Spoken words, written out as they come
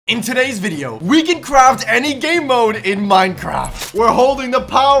In today's video, we can craft any game mode in Minecraft. We're holding the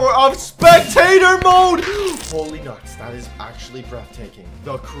power of spectator mode. Holy nuts, that is actually breathtaking.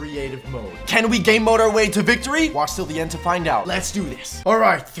 The creative mode. Can we game mode our way to victory? Watch till the end to find out. Let's do this. All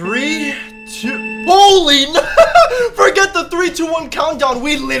right, 3, 2, holy no! Forget the 3, 2, 1 countdown.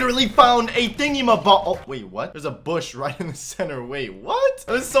 We literally found a thingy-ma-bob. Oh, wait, what? There's a bush right in the center. Wait, what?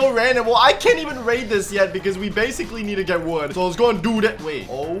 That is so random. Well, I can't even raid this yet because we basically need to get wood. So let's go and do that. Wait,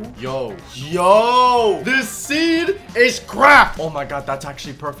 oh, yo, this seed is crap. Oh my God, that's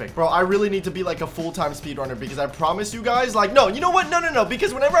actually perfect. Bro, I really need to be like a full-time speedrunner because I promise you guys, like, no, you know what? No,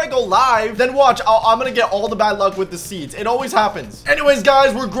 because whenever I go live, then watch, I'm gonna get all the bad luck with the seeds. It always happens. Anyways,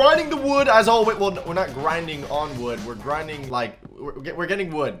 guys, we're grinding the wood as always. Well, we're not grinding on wood. We're grinding, like, we're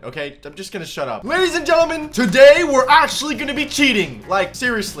getting wood, okay? I'm just gonna shut up. Ladies and gentlemen, today we're actually gonna be cheating. Like,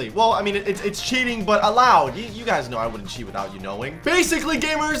 seriously. Well, I mean, it's cheating, but allowed. You guys know I wouldn't cheat without you knowing. Basically,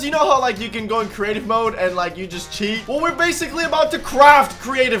 gamers, you know how, like, you can go in creative mode and, like, you just cheat? Well, we're basically about to craft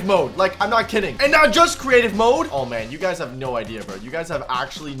creative mode. Like, I'm not kidding. And not just creative mode. Oh, man, you guys have no idea, bro. You guys have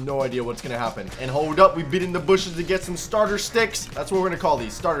actually no idea what's gonna happen. And hold up, we've been in the bushes to get some starter sticks. That's what we're gonna call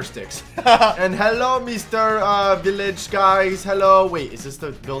these, starter sticks. And hello, Mr. Village guys. Hello. Wait, is this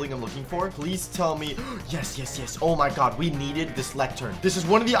the building I'm looking for? Please tell me. Yes. Oh my God, we needed this lectern. This is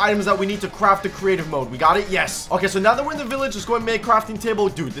one of the items that we need to craft the creative mode. We got it? Yes. Okay, so now that we're in the village, let's go and make a crafting table.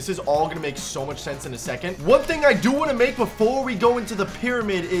 Dude, this is all gonna make so much sense in a second. One thing I do want to make before we go into the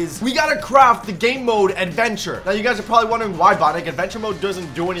pyramid is we gotta craft the game mode adventure. Now, you guys are probably wondering why bionic adventure mode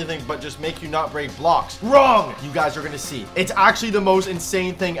doesn't do anything but just make you not break blocks. Wrong! You guys are gonna see. It's actually the most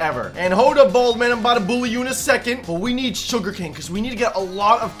insane thing ever. And hold up, bald man, I'm about to bully you in a second. But we need sugarcane because we need to get a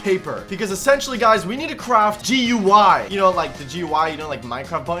lot of paper. Because essentially, guys, we need to craft GUI. You know, like the GUI, you know, like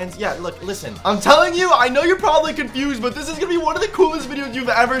Minecraft buttons. Yeah, look, listen. I'm telling you, I know you're probably confused, but this is gonna be one of the coolest videos you've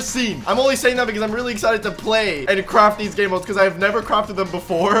ever seen. I'm only saying that because I'm really excited to play and craft these game modes because I've never crafted them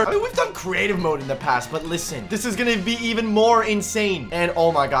before. I mean, we've done creative mode in the past, but listen, this is gonna be even more insane. And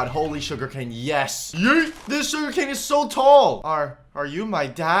oh my God, holy sugarcane, yes. Yeet. This sugarcane is so tall. Are you my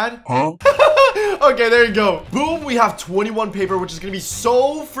dad? Huh? Okay, there you go. Boom, we have 21 paper, which is gonna be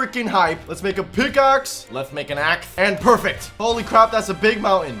so freaking hype. Let's make a pickaxe. Let's make an axe. And perfect. Holy crap, that's a big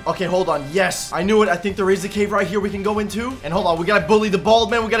mountain. Okay, hold on. Yes, I knew it. I think there is a cave right here we can go into. And hold on, we gotta bully the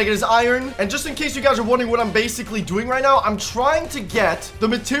bald man. We gotta get his iron. And just in case you guys are wondering what I'm basically doing right now, I'm trying to get the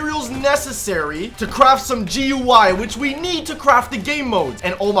materials necessary to craft some GUI, which we need to craft the game modes.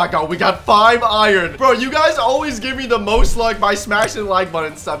 And oh my God, we got 5 iron. Bro, you guys always give me the most luck by smashing the like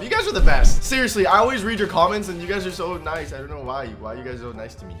button and stuff. You guys are the best. Seriously, I always read your comments and you guys are so nice. I don't know why you guys are so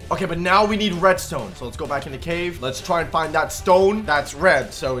nice to me. Okay, but now we need redstone. So let's go back in the cave. Let's try and find that stone that's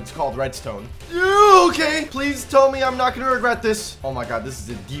red. So it's called redstone. Okay, please tell me I'm not gonna regret this. Oh my God, this is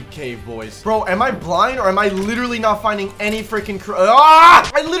a deep cave, boys. Bro, am I blind or am I literally not finding any freaking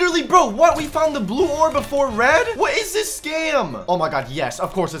I literally, bro, what? We found the blue ore before red? What is this scam? Oh my God, yes,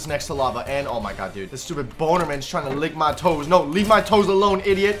 of course it's next to lava. And oh my God, dude, this stupid bonerman's trying to lick my toes. No, leave my toes alone,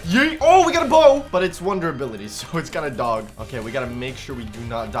 idiot. Yeet. Oh, we got a bow, but it's one durability, so it's got a dog. Okay, we gotta make sure we do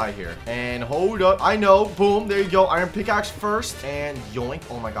not die here. And hold up, I know. Boom, there you go. Iron pickaxe first, and yoink.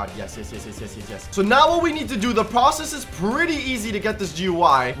 Oh my God, yes. So now what we need to do, the process is pretty easy to get this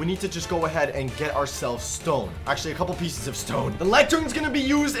GUI. We need to just go ahead and get ourselves stone. Actually, a couple pieces of stone. The lectern's gonna be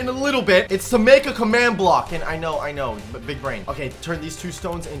used in a little bit. It's to make a command block, and I know, but big brain. Okay, turn these 2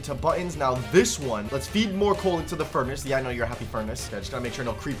 stones into buttons. Now this one, let's feed more coal into the furnace. Yeah, I know you're a happy furnace. Okay, just gotta make sure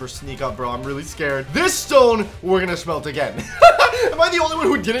no creepers sneak up, bro. I'm really scared. This stone, we're gonna smelt again. Am I the only one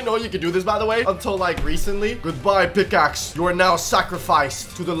who didn't know you could do this, by the way? Until, like, recently. Goodbye, pickaxe. You are now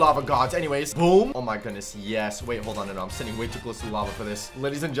sacrificed to the lava gods. Anyways, boom. Oh my goodness, yes. Wait, hold on. No, I'm sitting way too close to the lava for this.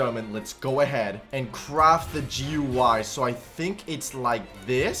 Ladies and gentlemen, let's go ahead and craft the GUI. So I think it's like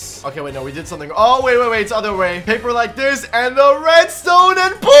this. Okay, wait, no, we did something. Oh, wait. It's the other way. Paper like this, and the redstone,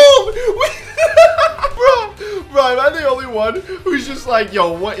 and boom! Bro, am I the only one who's just like,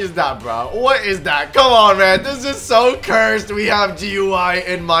 yo, what is that, bro? What is that? Come on, man. This is so cursed. We have GUI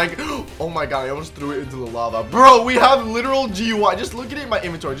in Minecraft. Oh my God, I almost threw it into the lava. Bro, we have literal GUI. Just look at it in my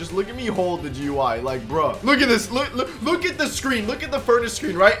inventory. Just look at me hold the GUI. Like, bro, look at this. Look at the screen. Look at the furnace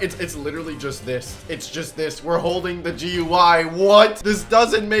screen, right? It's literally just this. It's just this. We're holding the GUI. What? This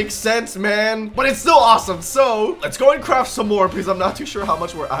doesn't make sense, man. But it's still awesome. So let's go and craft some more because I'm not too sure how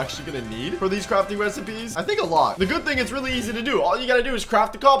much we're actually gonna need for these crafting recipes. I think a lot. The good thing, it's really easy to do. All you gotta do is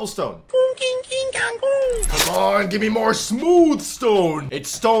craft the cobblestone. Come on, give me more smooth stone. It's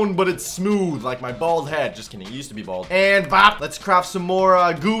stone, but it's smooth, like my bald head. Just kidding, it used to be bald. And bop, let's craft some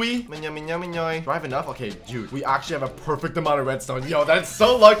more gooey. Do I have enough? Okay, dude, we actually have a perfect amount of redstone. Yo, that's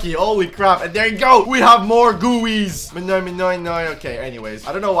so lucky. Holy crap. And there you go. We have more gooeys. Okay, anyways,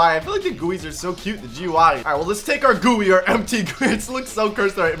 I don't know why. I feel like the gooeys are so cute, the GUI. All right, well, let's take our gooey, our empty gooey. It looks so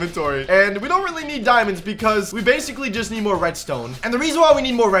cursed in our inventory. And we don't really need diamonds because we basically just need more redstone. And the reason why we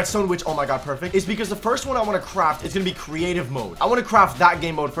need more redstone, which, oh my god, perfect, is because the first one I want to craft is going to be creative mode. I want to craft that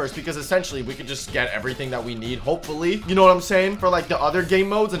game mode first because essentially we can just get everything that we need, hopefully. You know what I'm saying? For like the other game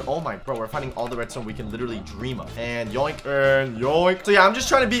modes. And oh my, bro, we're finding all the redstone we can literally dream of. And yoink, and yoink. So yeah, I'm just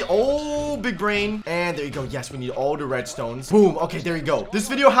trying to be, oh, big brain. And there you go. Yes, we need all the redstones. Boom. Okay, there you go. This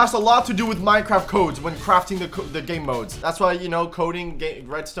video has a lot to do with Minecraft codes when crafting the game modes. That's why, you know, coding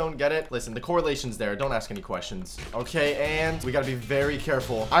redstone, get it? Listen, the correlation's there. Don't ask any questions. Okay, and we gotta be very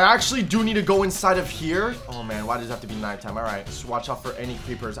careful. I actually do need to go inside of here. Oh man, why does it have to be nighttime? All right, just watch out for any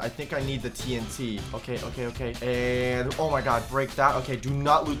creepers. I think I need the TNT. Okay. And oh my god, break that. Okay, do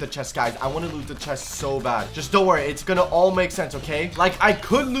not loot the chest, guys. I want to loot the chest so bad. Just don't worry, it's gonna all make sense, okay? Like, I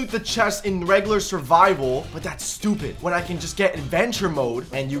could loot the chest in regular survival, but that's stupid when I can just get adventure mode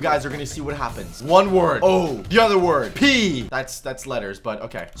and you guys are gonna see what happens. One word O, the other word P. That's letters, but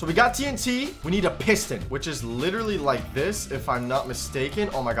okay. So we got TNT. We need a piston, which is literally like this, if I'm not mistaken.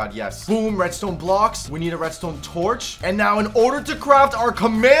 Oh my god, yes. Boom, redstone blocks. We need a redstone torch. And now in order to craft our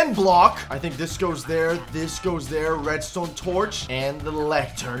command block, I think this goes there, redstone torch, and the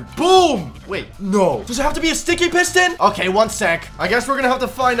lectern. Boom! Wait, no. Does it have to be a sticky piston? Okay, one sec. I guess we're gonna have to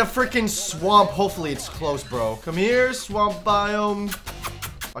find a freaking swamp. Hopefully it's close, bro. Come here, swamp biome.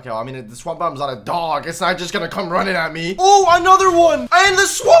 Okay, well, I mean, the swamp biome's not a dog. It's not just gonna come running at me. Oh, another one. And the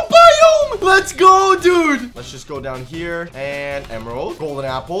swamp biome. Let's go, dude. Let's just go down here. And emerald, golden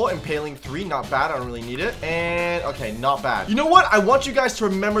apple, impaling 3. Not bad. I don't really need it. And okay, not bad. You know what? I want you guys to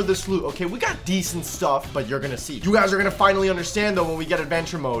remember this loot. Okay, we got decent stuff, but you're gonna see. You guys are gonna finally understand, though, when we get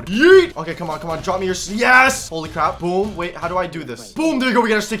adventure mode. Yeet. Okay, come on. Drop me your... Yes. Holy crap. Boom. Wait, how do I do this? Boom. There you go. We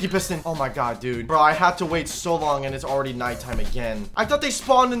got our sticky piston. Oh, my God, dude. Bro, I had to wait so long, and it's already nighttime again. I thought they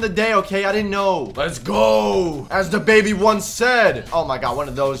spawned in the day, okay? I didn't know. Let's go. As the baby once said. Oh my god, one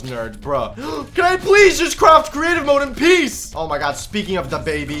of those nerds, bruh. Can I please just craft creative mode in peace? Oh my god, speaking of the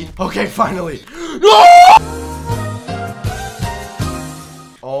baby. Okay, finally. No!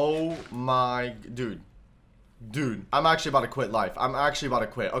 Oh my... Dude, I'm actually about to quit life. I'm actually about to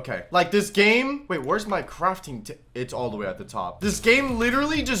quit. Okay. Like, this game... Wait, where's my crafting... It's all the way at the top. This game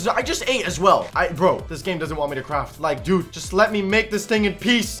literally just... I just ate as well. Bro, this game doesn't want me to craft. Like, dude, just let me make this thing in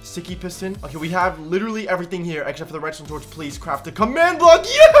peace. Sticky piston. Okay, we have literally everything here except for the redstone torch. Please craft the command block.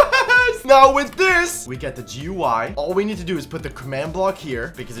 Yes! Now, with this, we get the GUI. All we need to do is put the command block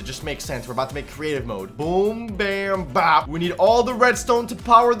here because it just makes sense. We're about to make creative mode. Boom, bam, bop. We need all the redstone to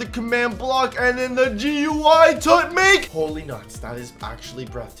power the command block and then the GUI to make. Holy nuts, that is actually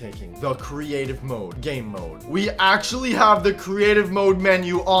breathtaking. The creative mode, game mode. We actually have the creative mode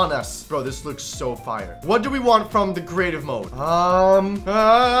menu on us. Bro, this looks so fire. What do we want from the creative mode?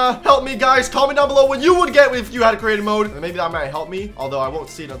 Help me, guys. Comment down below what you would get if you had a creative mode. Maybe that might help me, although I won't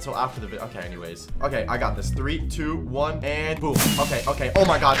see it until after the video. Okay, anyways. Okay, I got this. 3, 2, 1, and boom. Okay. Oh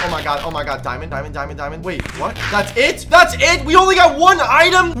my god. Diamond. Wait, what? That's it? That's it? We only got one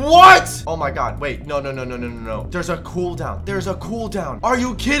item? What? Oh my god. Wait, no. There's a cooldown. Are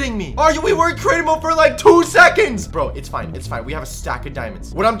you kidding me? We were in creative mode for like 2 seconds. Bro, it's fine. We have a stack of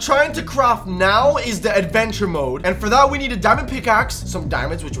diamonds. What I'm trying to craft now is the adventure mode. And for that, we need a diamond pickaxe, some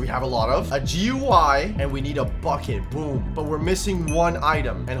diamonds, which we have a lot of, a GUI, and we need a bucket. Boom. But we're missing one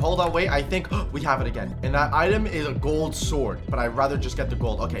item. And hold on, wait. I think we have it again. And that item is a gold sword. But I'd rather just get the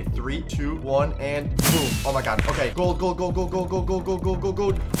gold. Okay, 3, 2, 1, and boom. Oh my god. Okay, gold.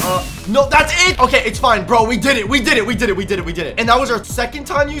 No, that's it. Okay, it's fine, bro. We did it. And that was our second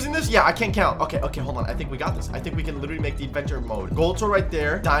time using this? Yeah, I can't count. Okay, hold on. I think we got this. I think we can literally make the adventure mode. Gold sword right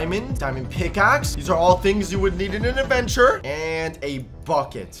there. Diamond pickaxe. These are all things you would need in an adventure. And a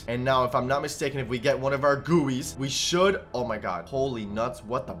bucket. And now, if I'm not mistaken, if we get one of our gooeys, we should... Oh my god. Holy nuts.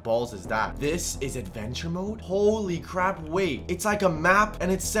 What the balls is that? This is adventure mode? Holy crap. Wait. It's like a map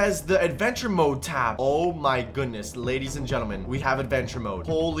and it says the adventure mode tab. Oh my goodness. Ladies and gentlemen, we have adventure mode.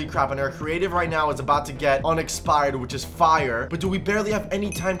 Holy crap. And our creative right now is about to get unexpired, which is fire. But do we barely have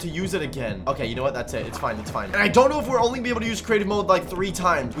any time to use it again? Okay, you know what? That's it. It's fine. And I don't know if we're only be able to use creative mode like 3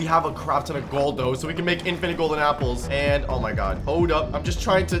 times. We have a crap ton of gold though, so we can make infinite golden apples. And oh my god. Hold up. I'm just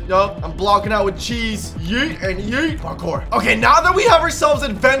trying to, no, I'm blocking out with cheese. Yeet and yeet. Parkour. Okay, now that we have ourselves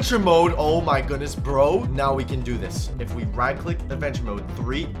adventure mode, oh my goodness, bro. Now we can do this. If we right-click adventure mode,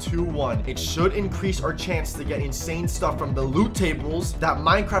 3, 2, 1, it should increase our chance to get insane stuff from the loot tables that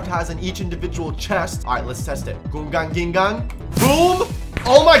Minecraft has in each individual chest. All right, let's test it. Gungang gingang. Boom.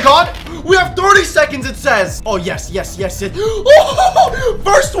 Oh my god, we have 30 seconds, it says. Oh, yes. Oh,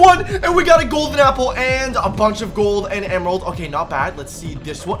 first one, and we got a golden apple and a bunch of gold and emerald. Okay, not bad. Let's see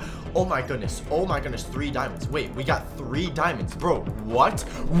this one. Oh my goodness, 3 diamonds. Wait, we got 3 diamonds, bro. What?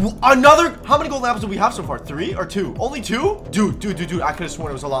 Another? How many golden apples do we have so far? 3 or 2? Only 2? Dude, I could have sworn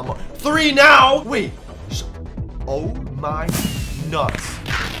it was a lot more. 3 now. Wait. Oh my nuts.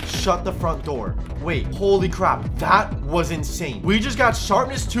 Shut the front door. Wait, holy crap, that was insane. We just got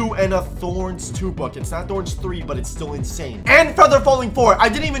sharpness 2 and a thorns 2 book. It's not thorns 3, but it's still insane. And feather falling 4. I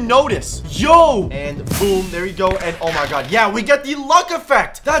didn't even notice. Yo, and boom, there you go. And oh my god, yeah, we get the luck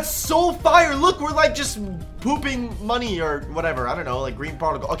effect. That's so fire. Look, we're like just pooping money or whatever. I don't know, like green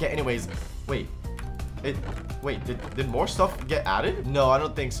particle. Okay, anyways, wait. Wait, did more stuff get added? No, I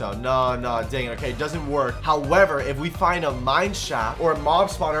don't think so. No, dang it. Okay, it doesn't work. However, if we find a mine shaft or a mob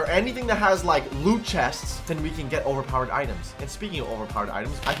spawner or anything that has like loot chests, then we can get overpowered items. And speaking of overpowered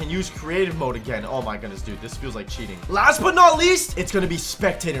items, I can use creative mode again. Oh my goodness, dude, this feels like cheating. Last but not least, it's gonna be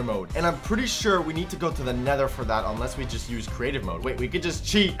spectator mode. And I'm pretty sure we need to go to the nether for that unless we just use creative mode. Wait, we could just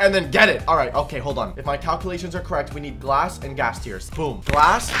cheat and then get it. All right, okay, hold on. If my calculations are correct, we need glass and gas tiers. Boom.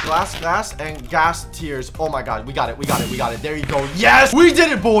 Glass, and gas tiers. Oh my god, we got it. There you go. Yes, we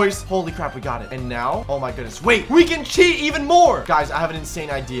did it, boys. Holy crap, we got it. And now, oh my goodness, wait, we can cheat even more. Guys, I have an insane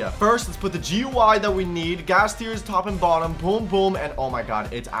idea. First, let's put the GUI that we need. Gas tiers, top and bottom. Boom, boom. And oh my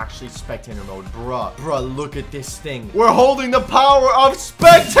god, it's actually spectator mode. Bruh, look at this thing. We're holding the power of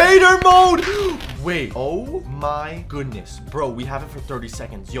spectator mode. Wait, oh my goodness. Bro, we have it for 30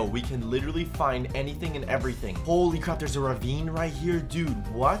 seconds. Yo, we can literally find anything and everything. Holy crap, there's a ravine right here. Dude,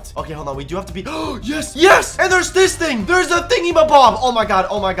 what? Okay, hold on. We do have to be... Oh, yes! And there's this thing. There's a thingy-mabob. Oh my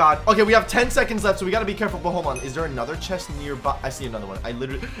god. Okay, we have 10 seconds left, so we gotta be careful. But hold on. Is there another chest nearby? I see another one.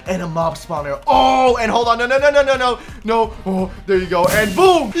 And a mob spawner. Oh, and hold on. No. Oh, there you go. And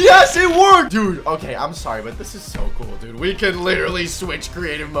boom. Yes, it worked. Dude, okay, I'm sorry, but this is so cool, dude. We can literally switch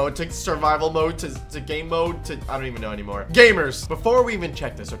creative mode to survival mode to game mode to... I don't even know anymore. Gamers, before we even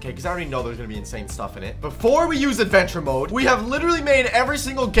check this, okay, because I already know there's gonna be insane stuff in it. Before we use adventure mode, we have literally made every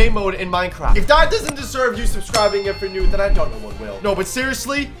single game mode in Minecraft. If that doesn't deserve you subscribing if you're new, then I don't know what will. No, but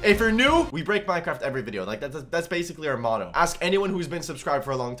seriously, if you're new, we break Minecraft every video. Like, that's basically our motto. Ask anyone who's been subscribed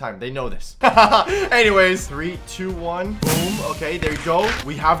for a long time. They know this. Anyways, 3, 2, 1. Boom. Okay, there you go.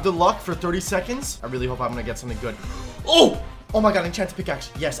 We have the luck for 30 seconds. I really hope I'm gonna get something good. Oh my god, enchanted pickaxe.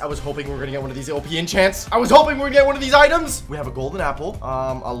 Yes, I was hoping we were gonna get one of these OP enchants. I was hoping we were gonna get one of these items. We have a golden apple,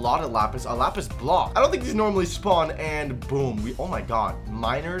 a lot of lapis, a lapis block. I don't think these normally spawn, and boom. Oh my god.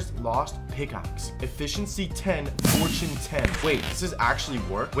 Miner's lost pickaxe. Efficiency 10, fortune 10. Wait, does this actually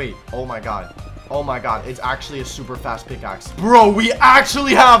work? Wait, oh my god. Oh my god, it's actually a super fast pickaxe. Bro, we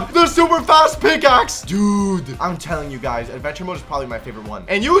actually have the super fast pickaxe. Dude, I'm telling you guys, adventure mode is probably my favorite one.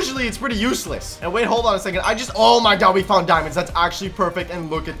 And usually it's pretty useless. And wait, hold on a second. Oh my god, we found diamonds. That's actually perfect. And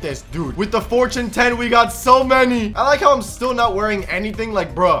look at this, dude. With the fortune 10, we got so many. I like how I'm still not wearing anything.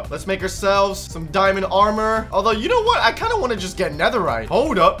 Like, bruh, let's make ourselves some diamond armor. Although, you know what? I kind of want to just get netherite.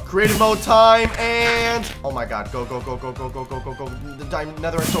 Hold up. Creative mode time. And oh my god, go. The diamond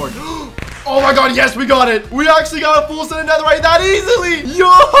netherite sword. Oh my god, yes, we got it. We actually got a full set of netherite that easily.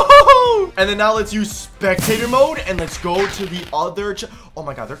 Yo! And then now let's use spectator mode and let's go to the other oh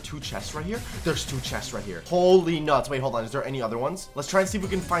my god, there are 2 chests right here. There's 2 chests right here. Holy nuts. Wait, hold on. Is there any other ones? Let's try and see if we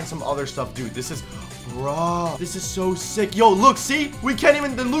can find some other stuff. Dude, this is... Bro, this is so sick. Yo, look, see? We can't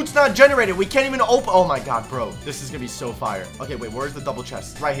even... The loot's not generated. We can't even open... Oh my god, bro. This is gonna be so fire. Okay, wait, where's the double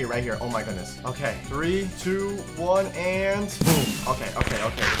chest? Right here. Oh my goodness. Okay, 3, 2, 1, and... Boom. Okay.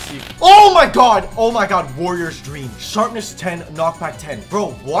 Let's see. Oh my god. Warrior's Dream. Sharpness 10, knockback 10.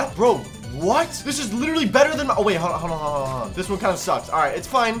 Bro, what? What? This is literally better than my... Oh, wait, hold on. This one kind of sucks. All right, it's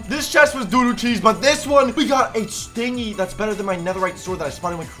fine. This chest was doo-doo cheese, but this one, we got a stingy that's better than my netherite sword that I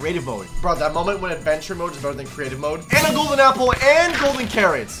spawned in with creative mode. Bro, that moment when adventure mode is better than creative mode. And a golden apple and golden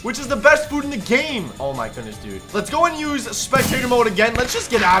carrots, which is the best food in the game. Oh my goodness, dude. Let's go and use spectator mode again. Let's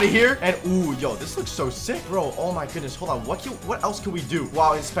just get out of here. And, ooh, yo, this looks so sick, bro. Oh my goodness. Hold on. What else can we do?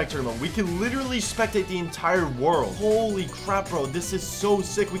 Wow, in spectator mode, we can literally spectate the entire world. Holy crap, bro. This is so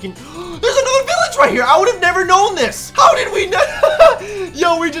sick. We can... There's another village right here. I would have never known this. How did we know?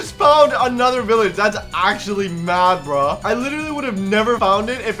 Yo, we just found another village. That's actually mad, bro. I literally would have never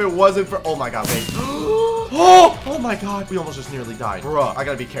found it if it wasn't for... Oh my god, wait. Oh my god. We almost just nearly died. Bruh, I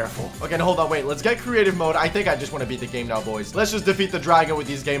gotta be careful. Okay, now hold on. Wait, let's get creative mode. I think I just want to beat the game now, boys. Let's just defeat the dragon with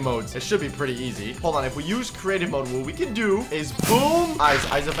these game modes. It should be pretty easy. Hold on. If we use creative mode, what we can do is boom.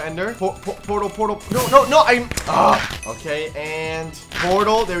 Eyes of Ender. Portal. No. Okay, and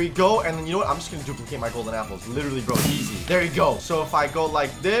portal. There we go. And then you know what? I'm just gonna duplicate my golden apples. Literally, bro, easy. There you go. So if I go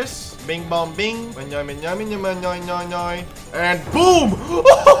like this, bing bong bing, and boom.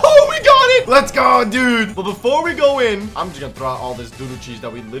 Oh, we got it. Let's go, dude. But before we go in, I'm just gonna throw out all this doodle cheese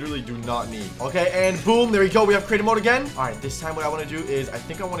that we literally do not need. Okay, and boom, there we go. We have creative mode again. All right, this time what I want to do is I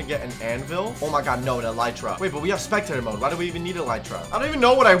think I want to get an anvil. Oh my god, no, an elytra. Wait, but we have spectator mode. Why do we even need elytra? I don't even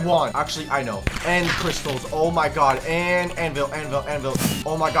know what I want. Actually, I know. And crystals. Oh my god. And anvil.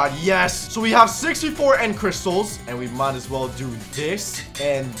 Oh my god, yes. So we have 64 end crystals, and we might as well do this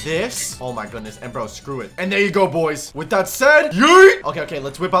and this. Oh my goodness. And bro, screw it. And there you go, boys. With that said, yeet. Okay,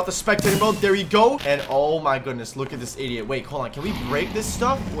 let's whip out the spectator mode. There you go. And oh my goodness, look at this idiot. Wait, hold on. Can we break this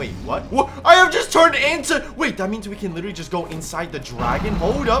stuff? Wait, what? I have just turned into... Wait, that means we can literally just go inside the dragon?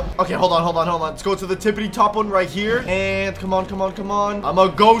 Hold up. Okay, hold on. Let's go to the tippity top one right here. And come on. I'm a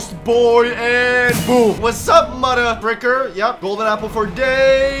ghost boy. And boom. What's up, mother fricker? Yep. Golden apple for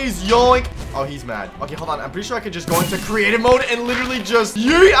days. Yoink. Oh, he's mad. Okay, hold on. I'm pretty sure I could just go into creative mode and literally just...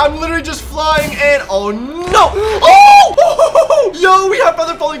 Yeet. I'm literally just flying and... Oh, no. Oh! Yo, we have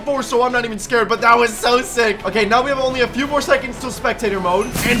feather falling forward, so I'm not even scared, but that was so sick. Okay, now we have only a few more seconds till spectator mode.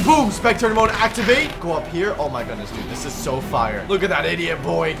 And boom, spectator mode activate. Go up here. Oh my goodness, dude. This is so fire. Look at that idiot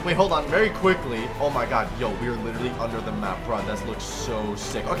boy. Wait, hold on. Very quickly. Oh my god. Yo, we're literally under the map, bro. That looks so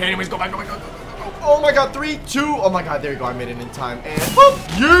sick. Okay, anyways, go back. Oh my god, 3, 2. Oh my god, there you go. I made it in time. And boom,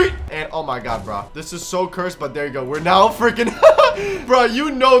 yeet. And oh my god, bro. This is so cursed, but there you go. We're now freaking... Bro,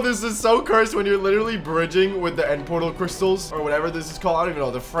 you know this is so cursed when you're literally bridging with the end portal crystals or whatever this is called. I don't even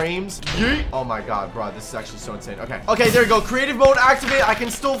know. The frames. Yeet. Oh my god, bro. This is actually so insane. Okay, there you go. Creative mode activate. I can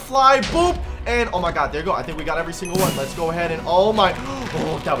still fly. Boop. And oh my god, there you go. I think we got every single one. Let's go ahead and oh my...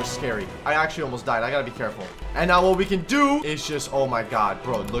 Oh, that was scary. I actually almost died. I gotta be careful. And now what we can do is just... Oh my god,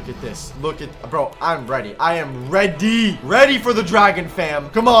 bro. Look at this. Bro, I'm ready. I am ready. Ready for the dragon, fam.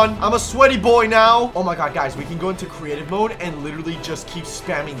 Come on. I'm a sweaty boy now. Oh my god, guys. We can go into creative mode and literally just keep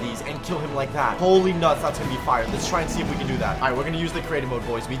spamming these and kill him like that. Holy nuts. That's gonna be fire. Let's try and see if we can do that. All right, we're gonna use the creative mode,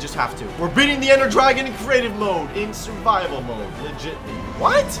 boys. We just have to. We're beating the Ender Dragon in creative mode. In survival mode. Legitly.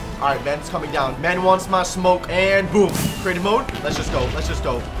 What? All right, man's coming down. Man wants my smoke. And boom. Creative mode. Let's just go.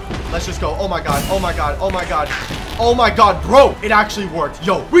 Oh my god. Oh my god, bro. It actually worked.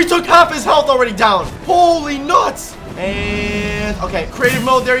 Yo, we took half his health already down. Holy nuts. And okay, creative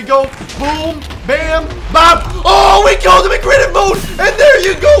mode. There you go. Boom. Bam. Bam. Oh, we killed him in creative mode. And there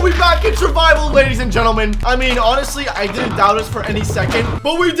you go. We back in survival, ladies and gentlemen. I mean, honestly, I didn't doubt us for any second.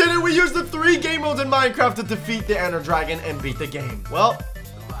 But we did it. We used the 3 game modes in Minecraft to defeat the Ender Dragon and beat the game. Well...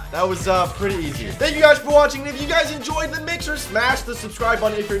 That was pretty easy. Thank you guys for watching. And if you guys enjoyed, then make sure to smash the subscribe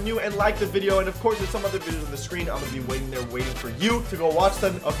button if you're new and like the video. And of course, there's some other videos on the screen. I'm gonna be waiting for you to go watch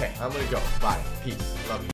them. Okay, I'm gonna go. Bye. Peace. Love you.